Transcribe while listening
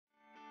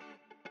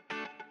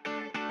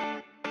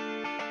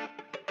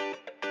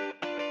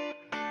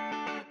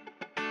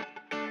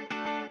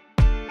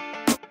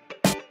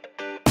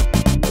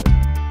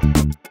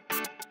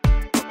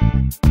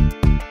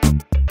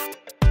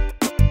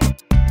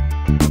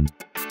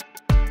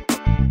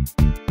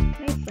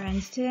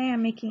McInnes. Today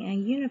I'm making a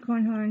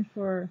unicorn horn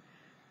for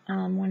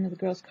one of the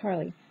girls,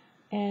 Carly.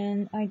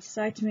 And I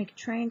decided to make a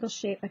triangle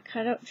shape. I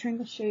cut out a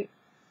triangle shape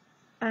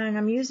and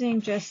I'm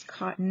using just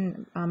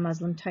cotton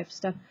muslin type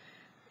stuff.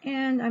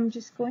 And I'm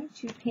just going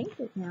to paint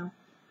it now.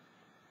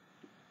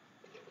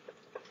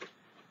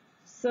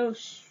 So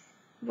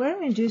what I'm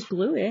going to do is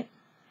glue it.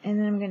 And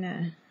then I'm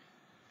going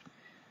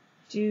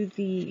to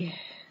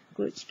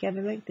glue it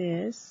together like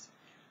this.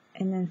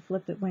 And then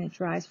flip it when it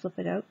dries, flip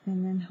it out.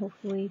 And then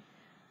hopefully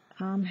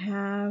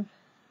have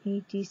a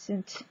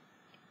decent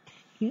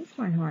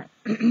unicorn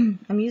horn.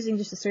 I'm using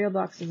just a cereal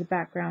box as a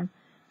background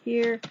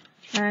here,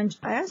 and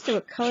I asked her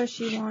what color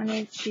she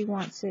wanted. She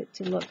wants it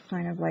to look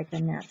kind of like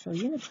a natural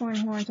unicorn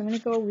horn, so I'm going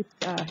to go with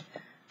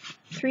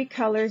 3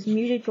 colors: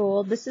 muted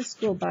gold, this is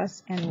school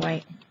bus, and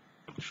white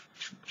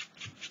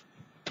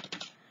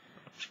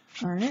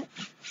on it.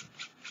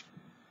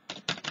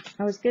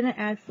 I was going to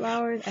add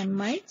flowers. I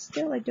might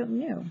still, I don't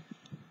know.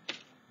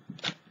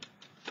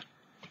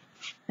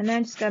 And then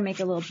I'm just going to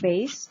make a little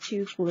base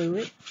to glue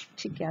it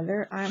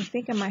together. I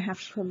think I might have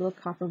to put a little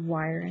copper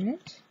wire in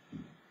it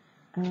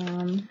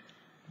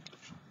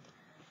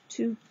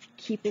to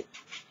keep it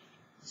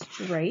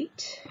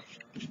straight.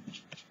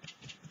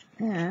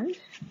 And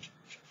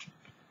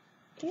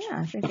yeah,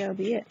 I think that'll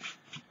be it.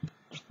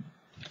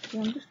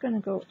 So I'm just going to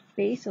go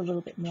base a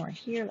little bit more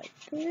here like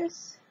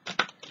this.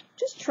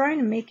 Just trying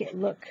to make it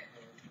look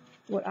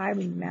what I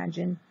would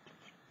imagine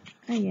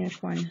a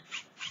unicorn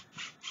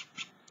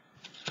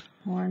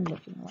horn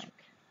looking like.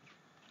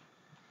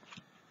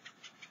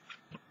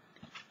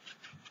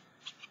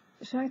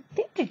 So I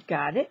think I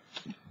got it.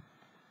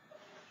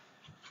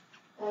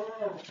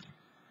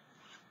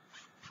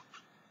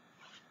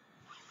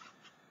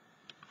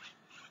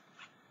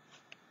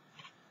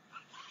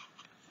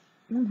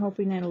 I'm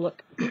hoping it'll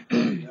look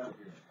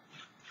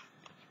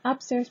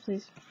upstairs,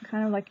 please.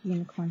 Kind of like a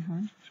unicorn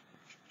horn.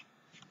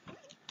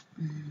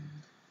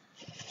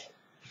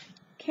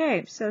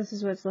 Okay, so this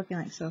is what it's looking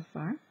like so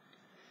far.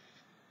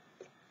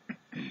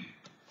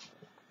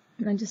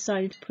 And I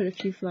decided to put a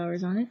few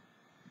flowers on it.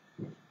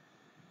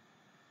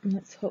 And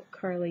let's hope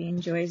Carly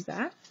enjoys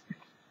that.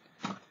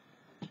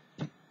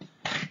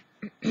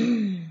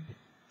 I'm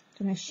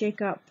going to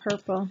shake out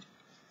purple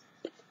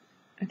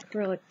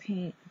acrylic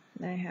paint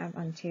that I have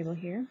on the table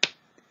here.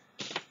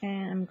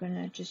 And I'm going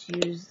to just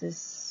use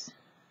this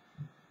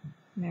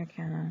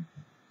Americana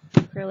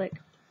acrylic,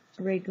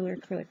 regular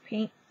acrylic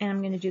paint. And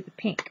I'm going to do the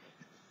pink.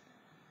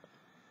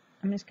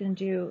 I'm just going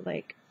to do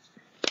like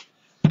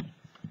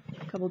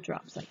a couple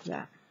drops like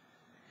that.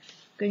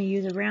 I'm going to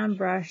use a round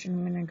brush, and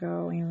I'm going to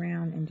go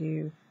around and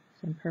do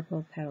some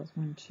purple petals.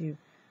 1, 2,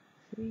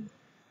 3,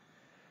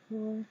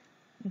 4.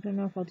 I don't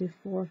know if I'll do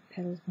 4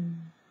 petals. It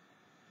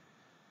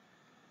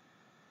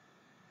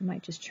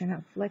might just turn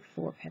out like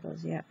 4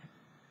 petals, yeah.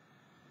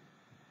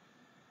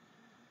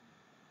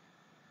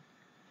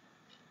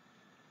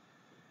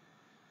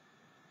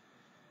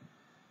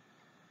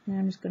 And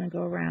I'm just going to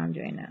go around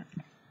doing that.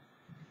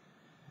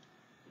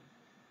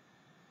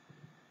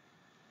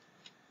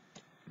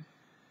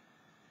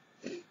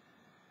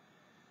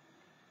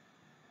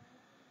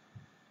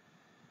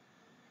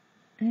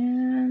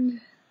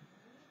 And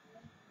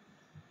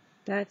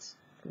that's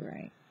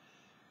great.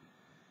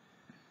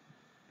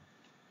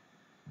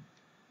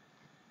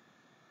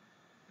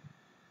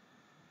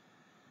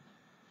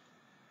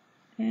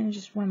 And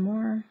just one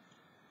more.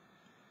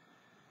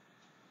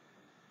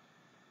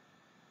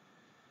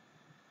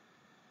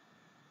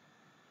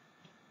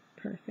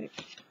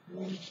 Perfect.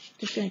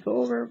 Just going to go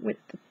over with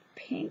the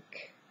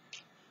pink.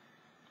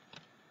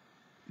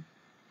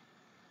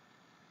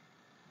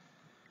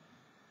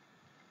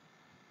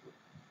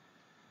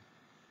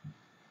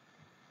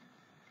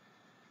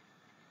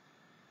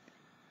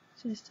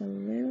 Just a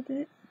little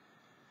bit.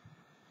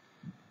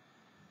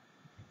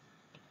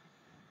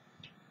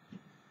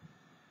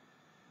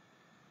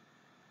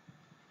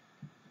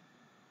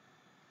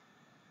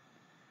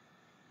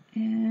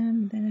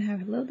 And then I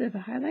have a little bit of a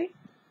highlight.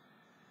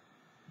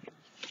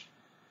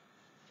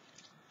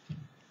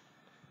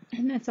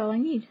 And that's all I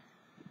need.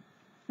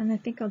 And I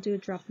think I'll do a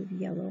drop of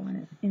yellow on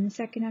it in a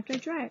second after I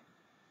dry it.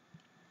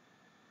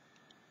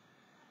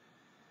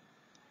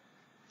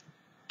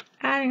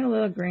 Adding a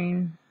little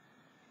green.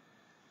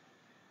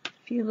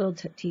 A few little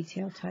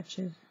detail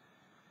touches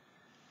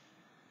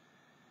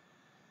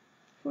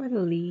for the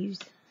leaves.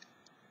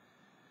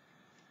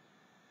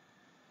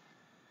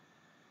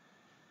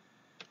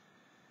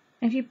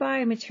 If you buy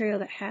a material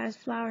that has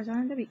flowers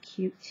on it, that'd be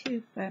cute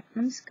too, but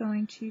I'm just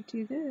going to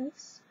do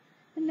this.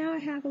 And now I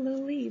have a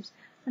little leaves.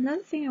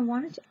 Another thing I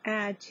wanted to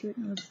add to it,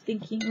 and I was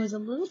thinking, was a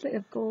little bit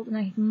of gold, and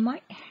I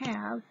might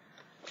have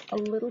a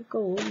little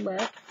gold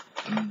left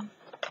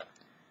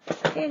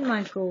in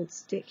my gold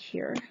stick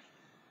here.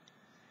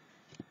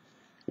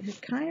 It's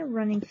kind of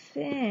running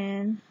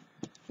thin.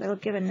 That'll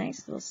give a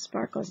nice little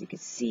sparkle, as you can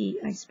see.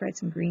 I spread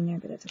some green there,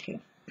 but that's okay.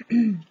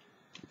 I'm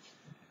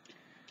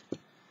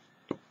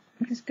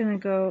just going to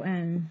go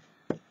and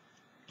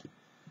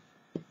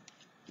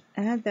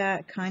add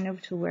that kind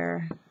of to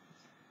where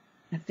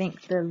I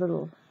think the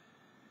little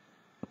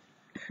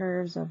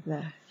curves of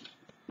the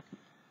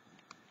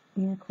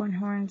unicorn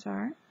horns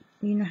are.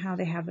 You know how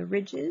they have the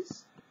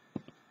ridges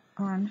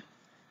on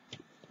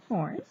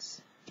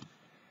horns.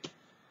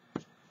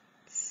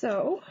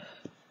 So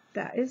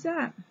that is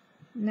that.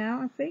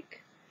 Now I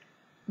think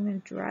I'm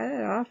going to dry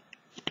that off.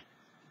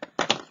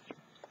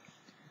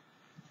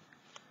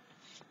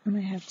 I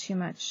might have too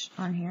much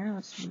on here.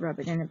 Let's rub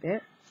it in a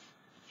bit.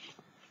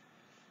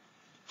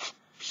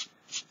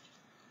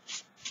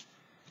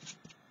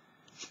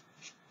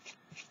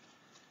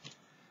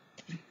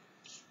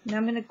 Now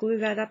I'm going to glue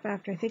that up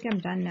after. I think I'm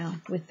done now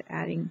with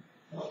adding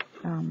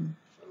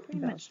pretty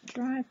much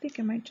dry. I think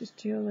I might just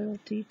do a little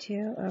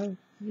detail of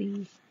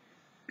the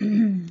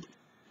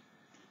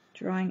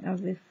drawing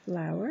of the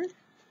flower.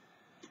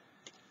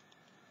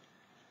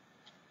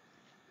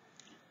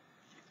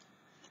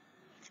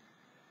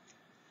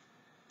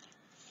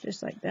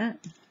 Just like that.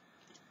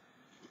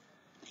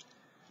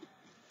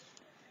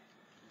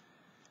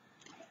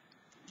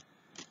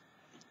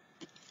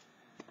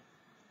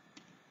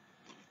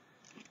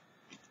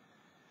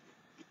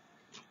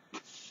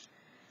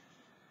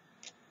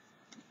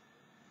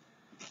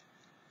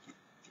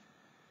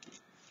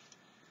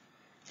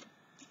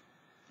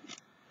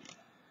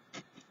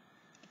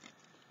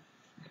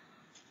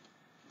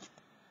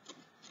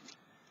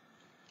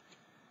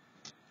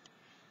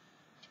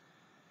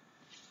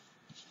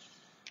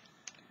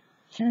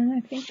 And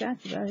I think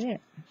that's about it.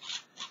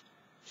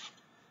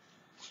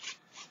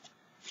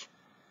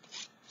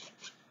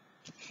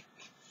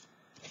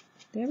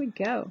 There we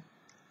go.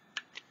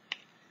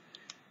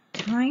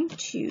 Time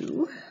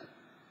to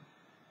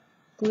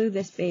glue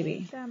this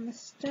baby. That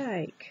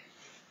mistake.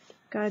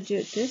 Gotta do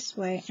it this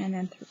way and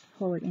then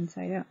pull it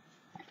inside out.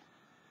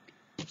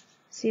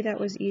 See, that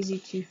was easy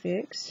to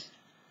fix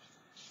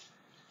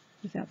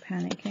without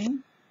panicking.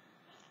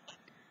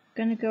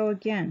 Gonna go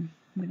again.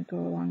 I'm gonna go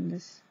along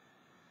this.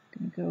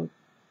 Gonna go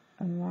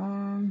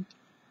along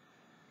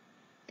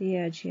the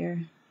edge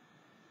here.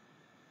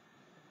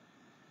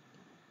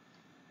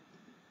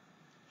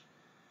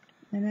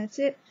 And that's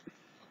it.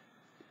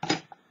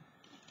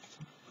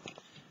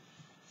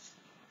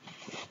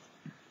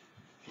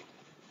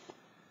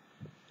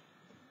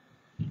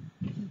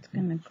 It's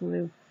gonna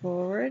glue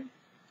forward.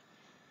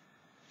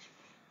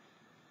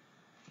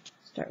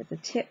 Start with the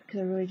tip because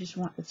I really just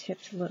want the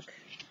tip to look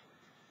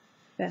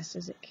best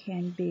as it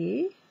can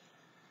be.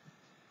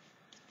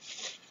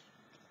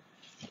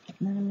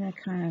 And then I'm going to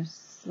kind of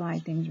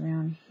slide things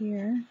around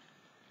here.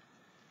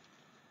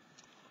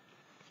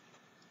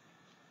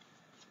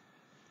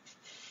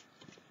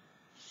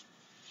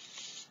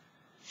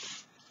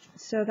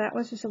 So that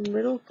was just a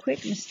little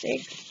quick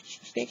mistake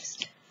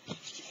fixed.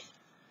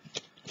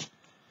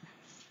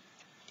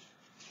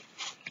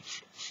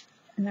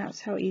 And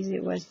that's how easy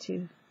it was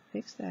to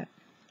fix that.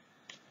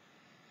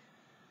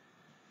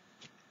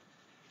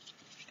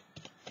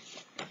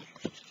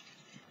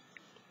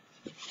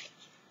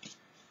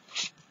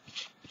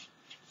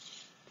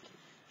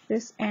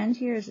 This end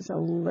here is just a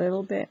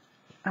little bit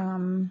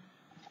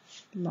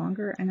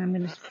longer, and I'm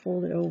going to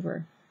fold it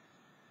over.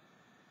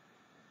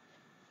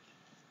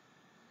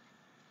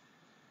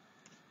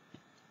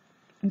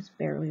 It's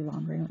barely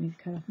longer. I don't need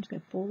to cut off. I'm just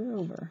going to fold it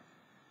over.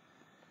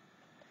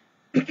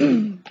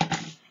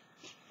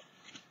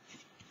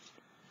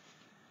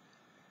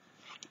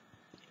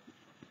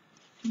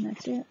 And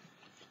that's it.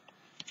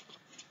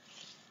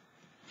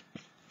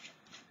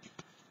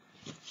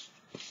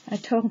 I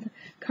told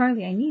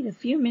Carly I need a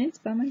few minutes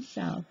by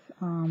myself.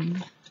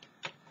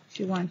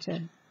 She wanted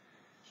to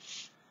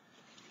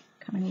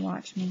come and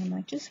watch me. And I'm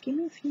like, just give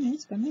me a few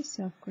minutes by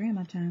myself,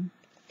 grandma time.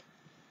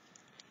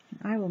 And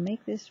I will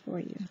make this for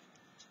you.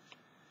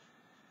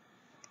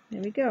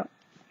 There we go.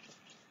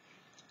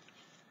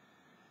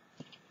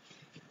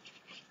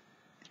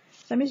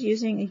 So I'm just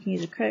using, you can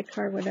use a credit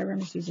card, whatever.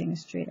 I'm just using a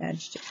straight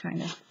edge to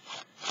kind of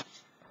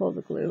pull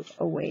the glue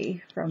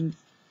away from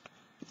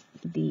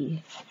the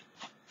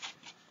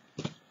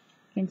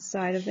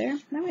inside of there.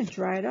 And I'm going to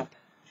dry it up.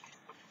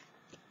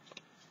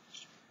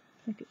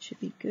 I think it should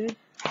be good.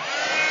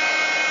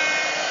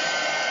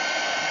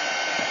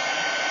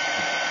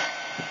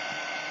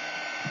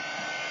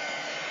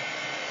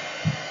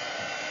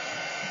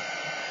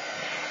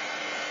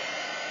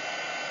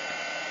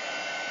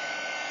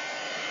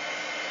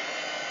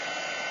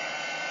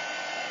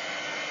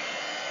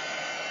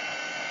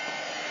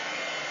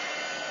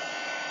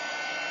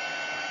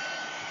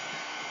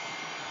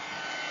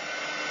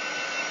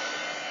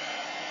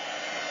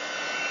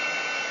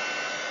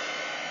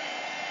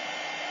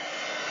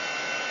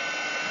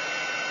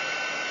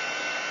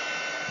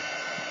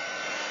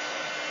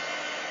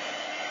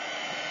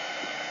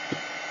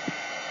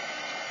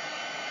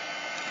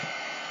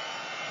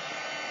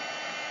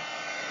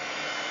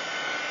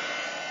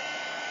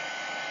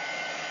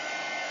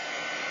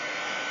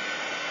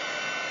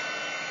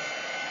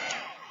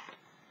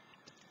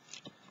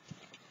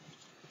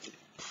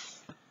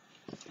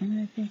 And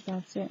I think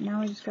that's it.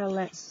 Now we just gotta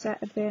let it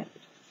set a bit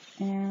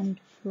and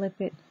flip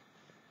it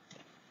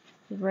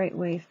the right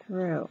way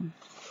through.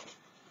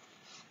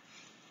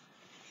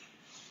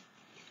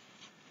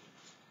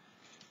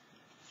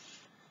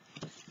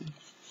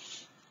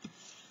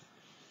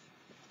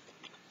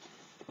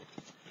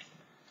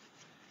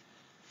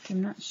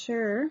 not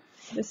sure.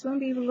 This one will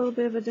be a little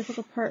bit of a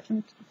difficult part,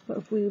 but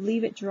if we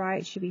leave it dry,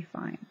 it should be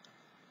fine.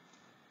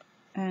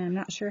 And I'm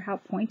not sure how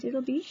pointed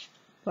it'll be,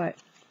 but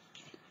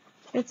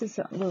it's just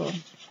a little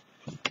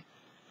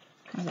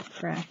kind of a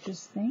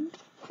practice thing.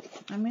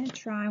 I'm going to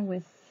try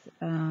with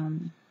a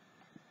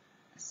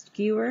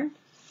skewer.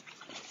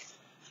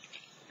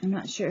 I'm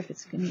not sure if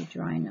it's going to be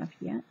dry enough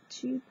yet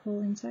to pull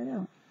inside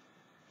out,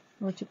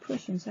 or to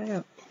push inside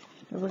out,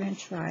 but we're going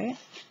to try it.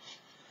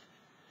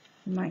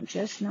 It might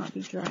just not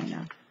be dry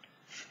enough,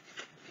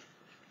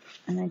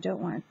 and I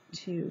don't want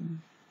to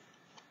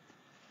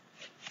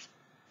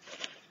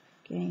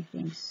get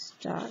anything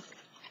stuck.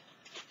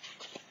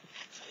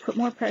 Put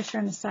more pressure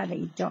on the side that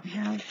you don't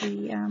have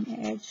the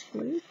edge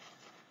glued,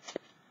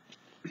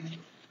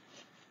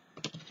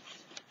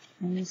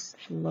 and just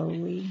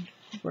slowly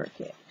work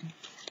it.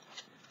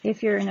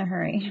 If you're in a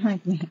hurry,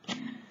 like me,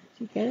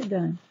 to get it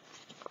done.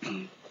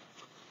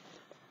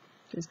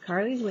 Because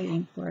Carly's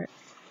waiting for it.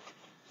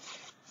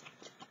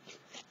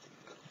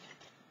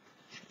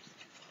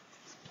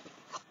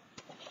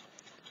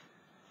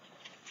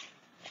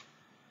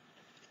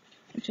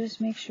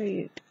 Just make sure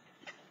you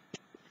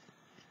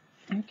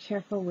are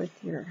careful with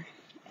your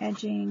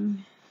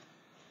edging.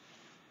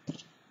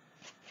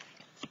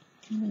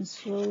 And then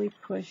slowly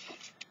push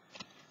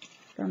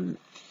from the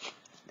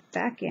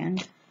back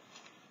end.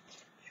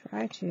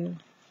 Try to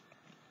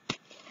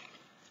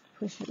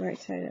push it right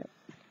side up.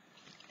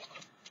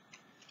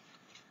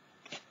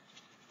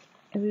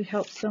 It would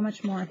help so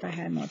much more if I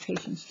had more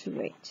patience to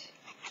wait.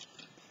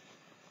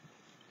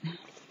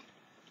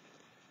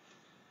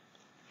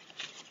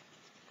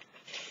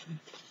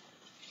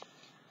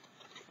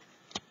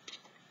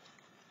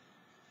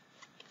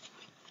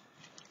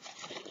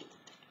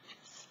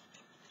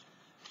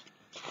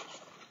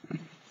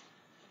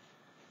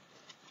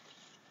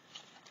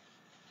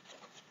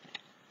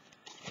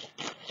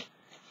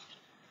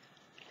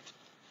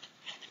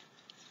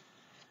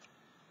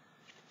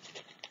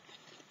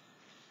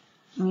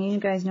 I mean, you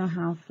guys know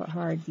how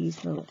hard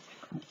these little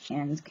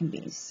ends can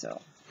be, so.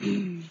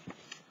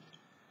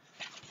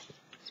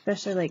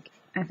 Especially, like,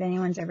 if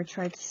anyone's ever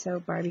tried to sew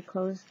Barbie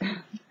clothes.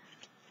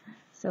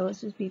 So let's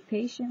just be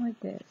patient with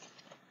this.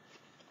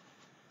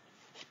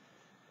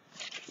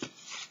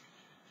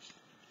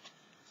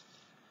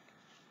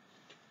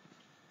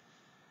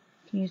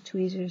 You can use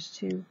tweezers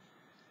to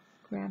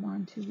grab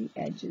onto the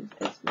edges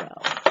as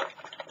well.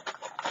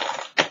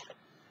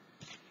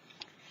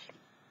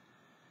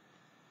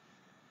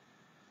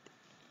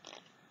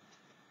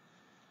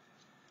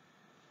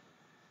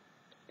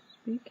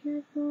 Be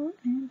careful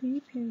and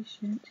be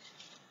patient.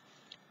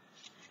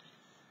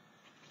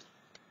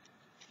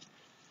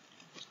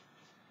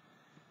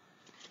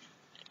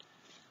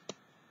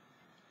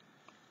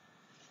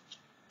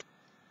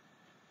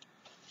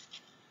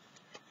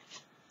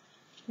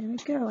 There we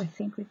go. I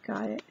think we've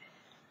got it.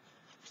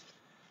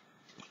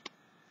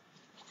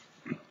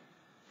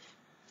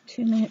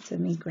 2 minutes of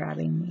me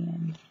grabbing the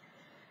end,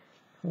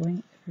 pulling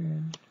it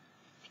through.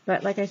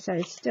 But like I said,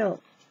 it's still,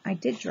 I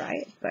did dry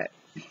it, but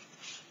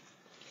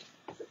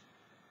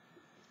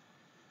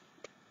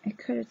it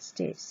could have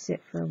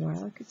sit for a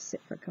while. It could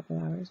sit for a couple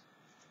hours.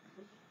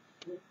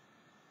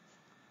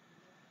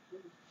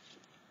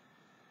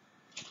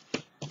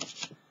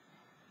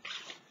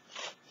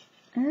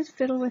 And just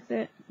fiddle with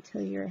it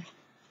until you're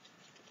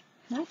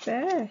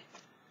happy.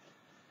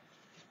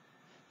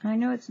 I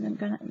know it's not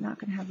gonna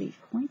have the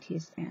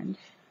pointiest end.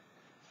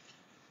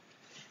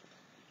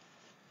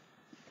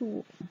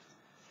 Ooh.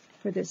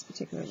 For this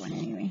particular one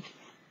anyway.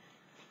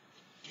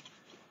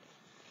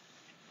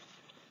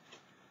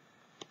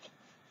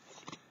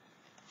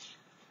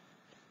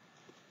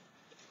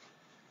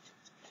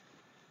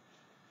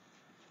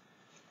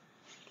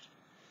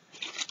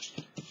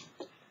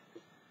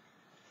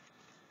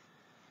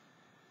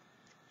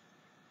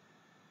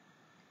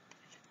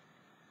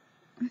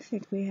 I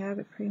think we have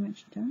it pretty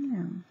much done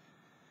now.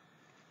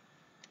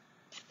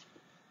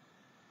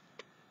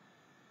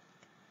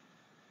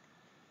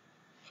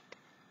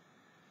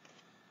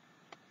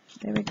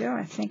 There we go.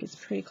 I think it's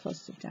pretty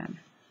close to done.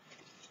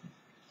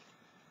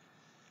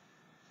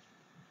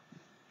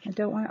 I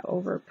don't want to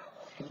over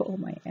pull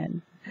my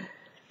end,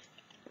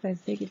 but I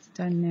think it's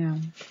done now.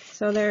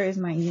 So there is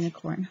my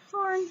unicorn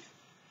horn.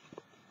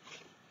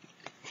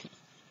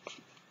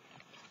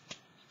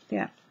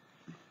 Yeah,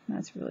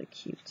 that's really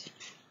cute.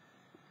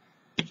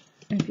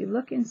 And if you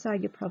look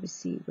inside, you'll probably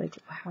see like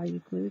how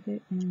you glued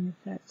it, and if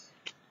that's,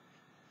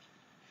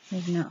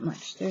 there's not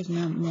much, there's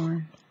not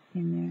more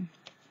in there.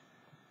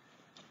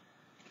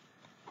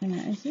 And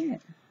that is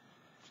it.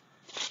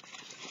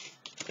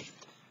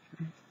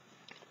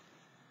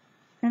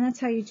 And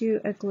that's how you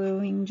do a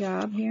gluing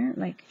job here,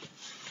 like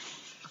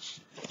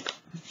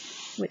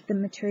with the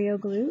material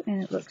glue,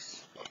 and it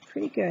looks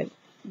pretty good.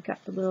 You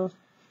got the little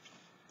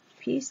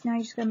piece, now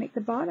you just gotta make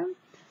the bottom,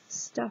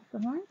 stuff the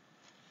horn.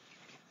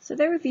 So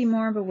there would be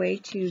more of a way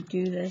to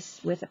do this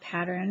with a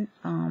pattern.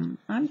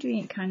 I'm doing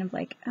it kind of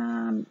like,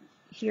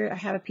 here I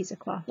have a piece of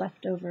cloth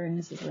left over, and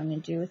this is what I'm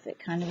going to do with it,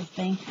 kind of a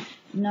thing.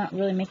 I'm not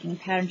really making a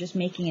pattern, just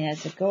making it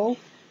as I go.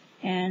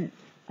 And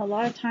a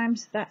lot of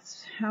times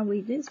that's how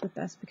it is with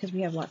us, because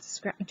we have lots of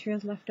scrap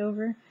materials left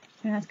over.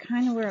 And that's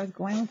kind of where I was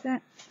going with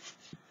that.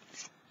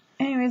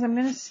 Anyways, I'm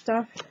going to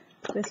stuff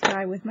this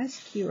guy with my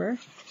skewer.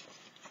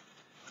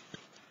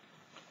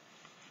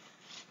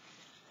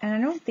 And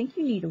I don't think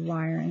you need a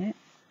wire in it,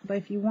 but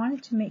if you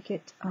wanted to make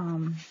it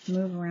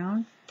move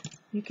around,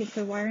 you could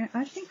put a wire in it.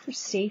 I think for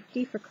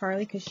safety for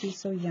Carly, because she's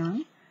so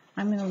young,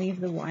 I'm going to leave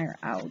the wire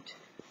out.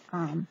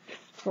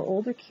 For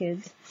older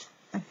kids,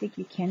 I think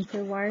you can put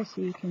a wire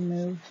so you can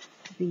move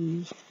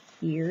the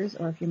ears,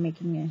 or if you're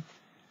making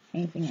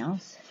anything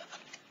else.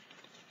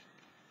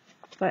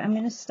 But I'm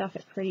going to stuff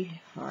it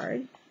pretty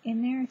hard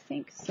in there, I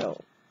think,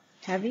 so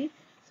heavy,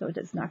 so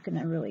it's not going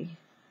to really,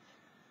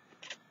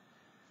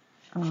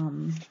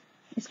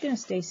 it's going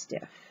to stay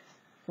stiff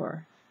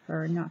for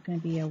her, not going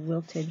to be a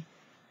wilted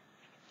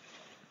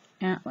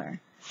antler.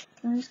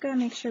 So I'm just going to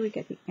make sure we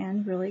get the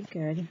end really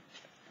good.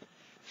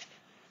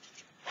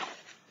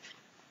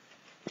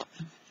 So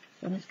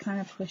I'm just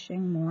kind of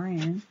pushing more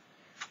in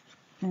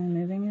and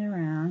moving it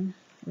around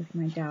with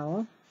my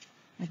dowel.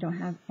 I don't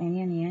have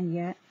any on the end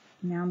yet.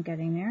 Now I'm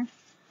getting there.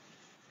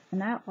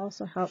 And that'll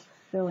also help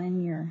fill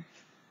in your,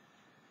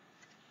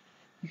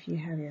 if you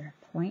have your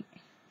point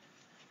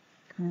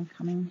kind of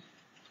coming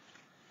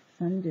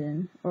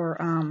undone, or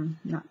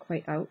not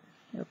quite out,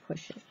 it'll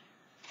push it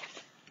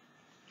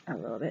a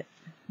little bit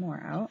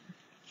more out.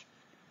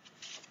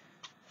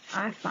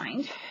 I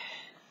find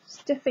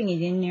stiffing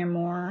it in there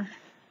more.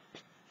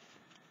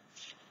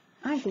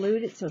 I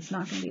glued it, so it's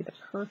not going to be the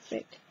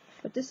perfect,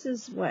 but this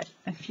is what,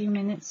 a few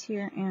minutes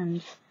here,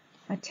 and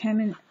a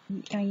 10-minute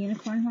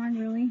unicorn horn,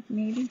 really,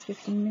 maybe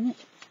 15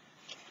 minutes.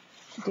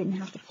 Didn't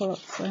have to pull out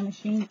the sewing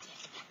machine,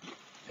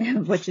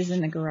 which is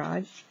in the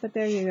garage, but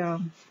there you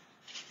go.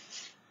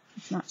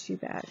 It's not too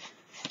bad.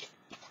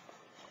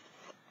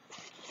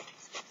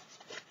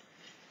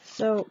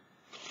 So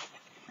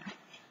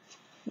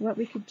what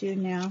we could do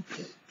now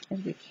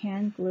is we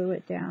can glue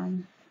it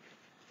down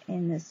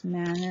in this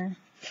manner.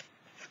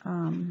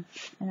 And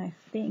I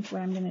think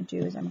what I'm going to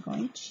do is I'm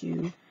going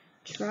to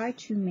try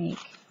to make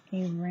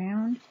a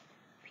round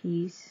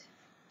piece,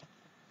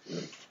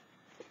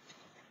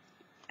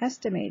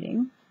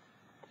 estimating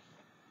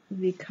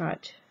the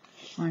cut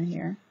on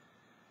here.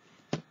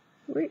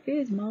 Where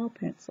is my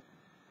pencil?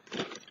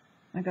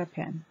 I got a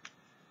pen.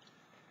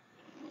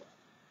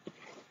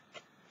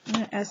 I'm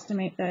going to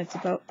estimate that it's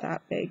about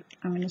that big.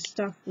 I'm going to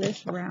stuff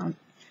this round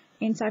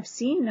inside. I've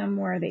seen them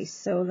where they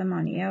sew them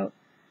on the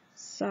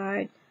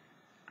outside.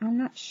 I'm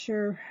not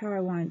sure how I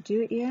want to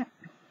do it yet.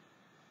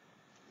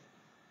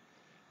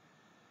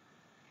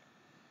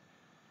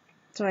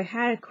 So I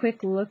had a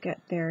quick look at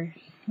their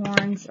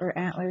horns, or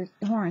antlers,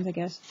 horns I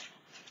guess,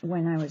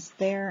 when I was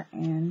there,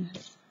 and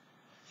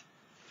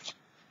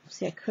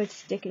see, I could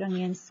stick it on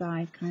the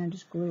inside, kind of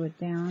just glue it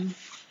down,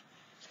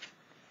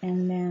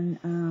 and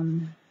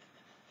then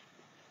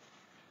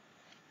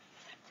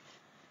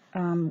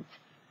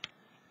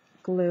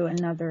glue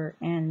another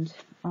end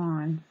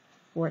on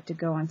for it to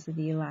go onto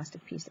the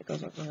elastic piece that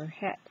goes over her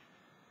head.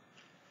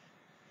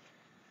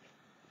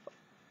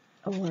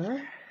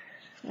 Or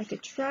I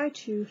could try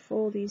to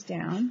fold these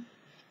down.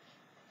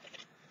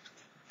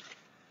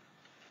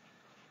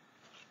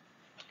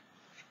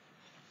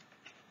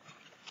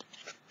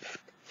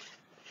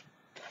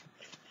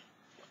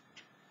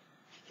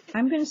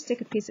 I'm going to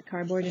stick a piece of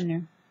cardboard in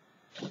there,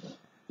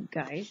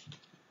 guys.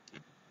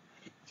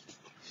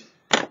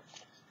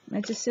 My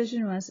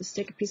decision was to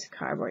stick a piece of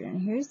cardboard in.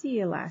 Here's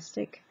the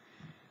elastic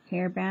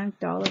hairband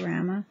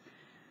Dollarama.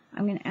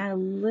 I'm going to add a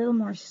little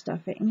more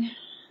stuffing.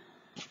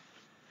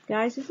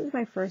 Guys, this is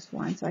my first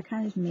one, so I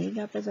kind of just made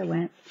it up as I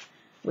went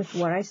with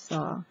what I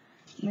saw. I'm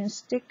going to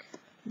stick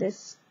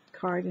this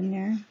card in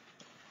there.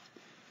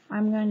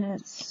 I'm going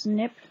to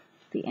snip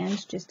the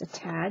ends just a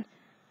tad,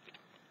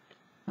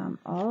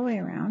 all the way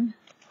around,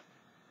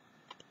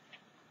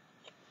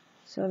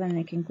 so then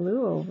they can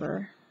glue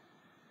over.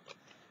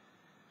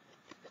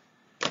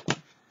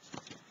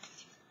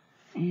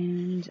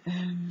 And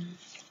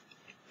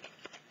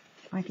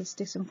I could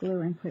stick some glue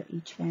and put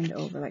each end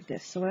over like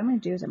this. So what I'm going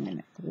to do is I'm going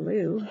to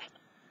glue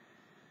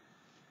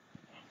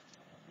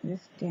this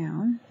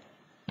down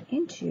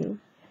into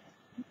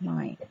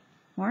my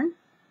horn.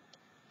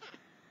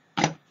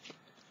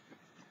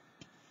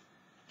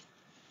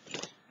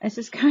 This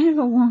is kind of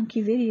a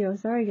wonky video,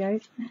 sorry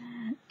guys.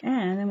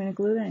 And I'm going to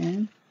glue that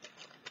in,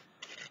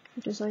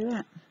 just like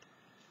that.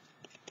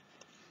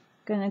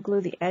 Going to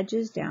glue the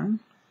edges down.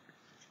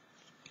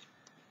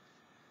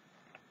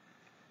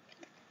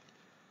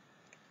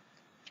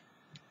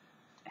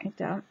 Like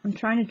that. I'm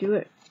trying to do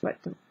it, but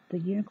the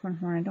unicorn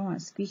horn, I don't want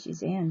to squeeze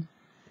his end.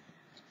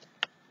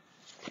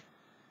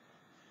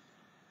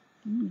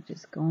 I'm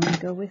just going to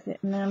go with it,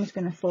 and then I'm just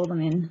going to fold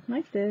them in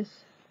like this.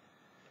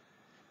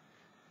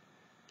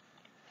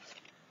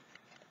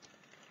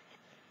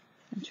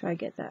 And try to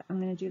get that. I'm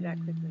going to do that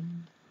quickly.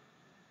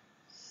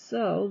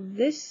 So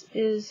this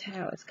is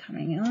how it's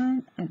coming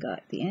on. I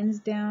got the ends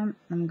down.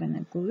 I'm going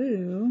to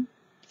glue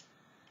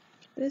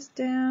this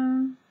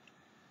down.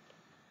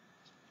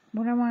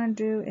 What I want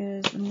to do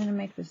is I'm going to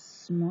make this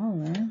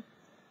smaller.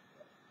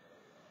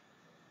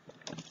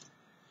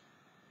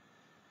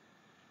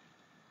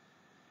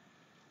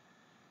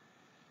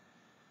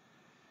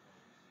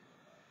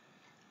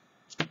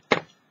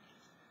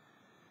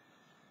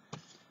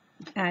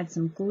 Add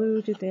some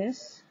glue to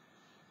this.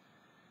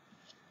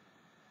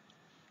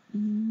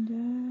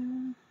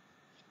 And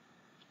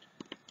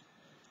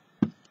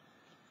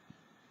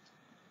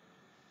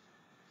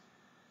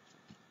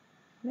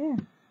there.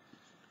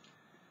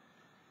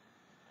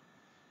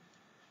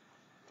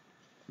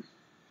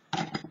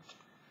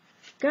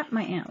 Got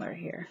my antler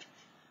here.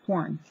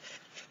 Horn.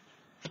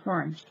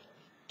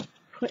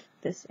 Put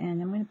this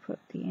end. I'm going to put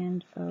the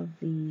end of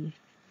the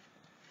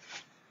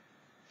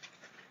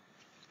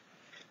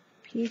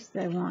piece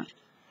that I want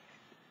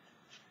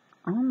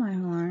on my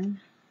horn.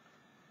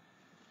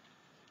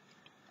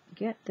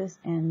 Get this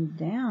end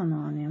down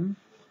on him.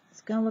 It's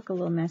going to look a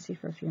little messy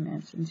for a few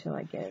minutes until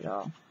I get it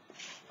all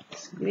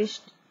squished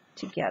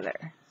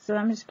together. So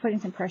I'm just putting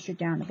some pressure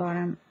down the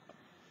bottom.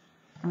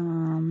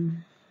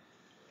 And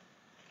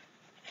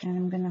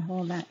I'm going to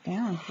hold that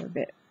down for a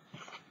bit.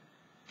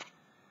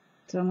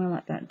 So I'm going to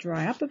let that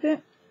dry up a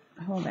bit.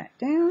 Hold that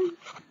down.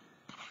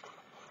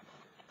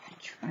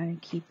 Try to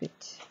keep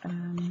it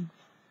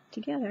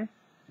together.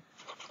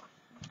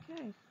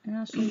 Okay, and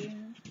I'll show you.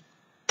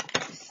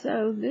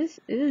 So this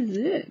is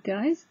it,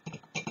 guys.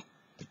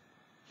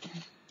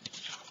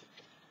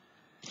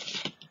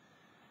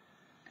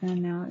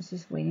 And now it's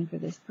just waiting for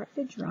this part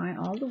to dry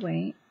all the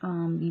way,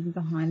 even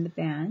behind the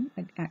band.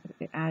 I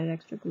added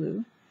extra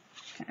glue.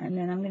 And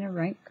then I'm going to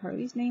write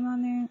Carly's name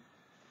on there.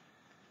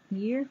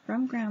 Year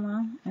from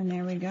Grandma. And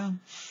there we go.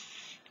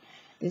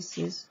 This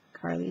is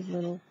Carly's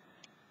little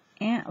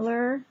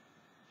antler.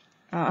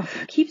 I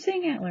keep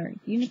saying antler.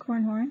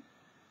 Unicorn horn.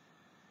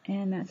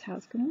 And that's how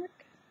it's going to work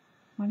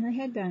on her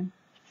headband.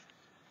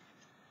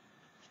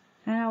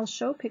 And I'll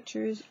show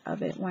pictures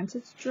of it once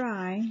it's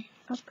dry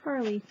of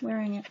Carly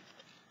wearing it.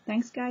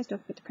 Thanks, guys.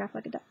 Don't forget to craft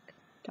like a duck.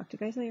 Talk to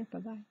you guys later.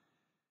 Bye-bye.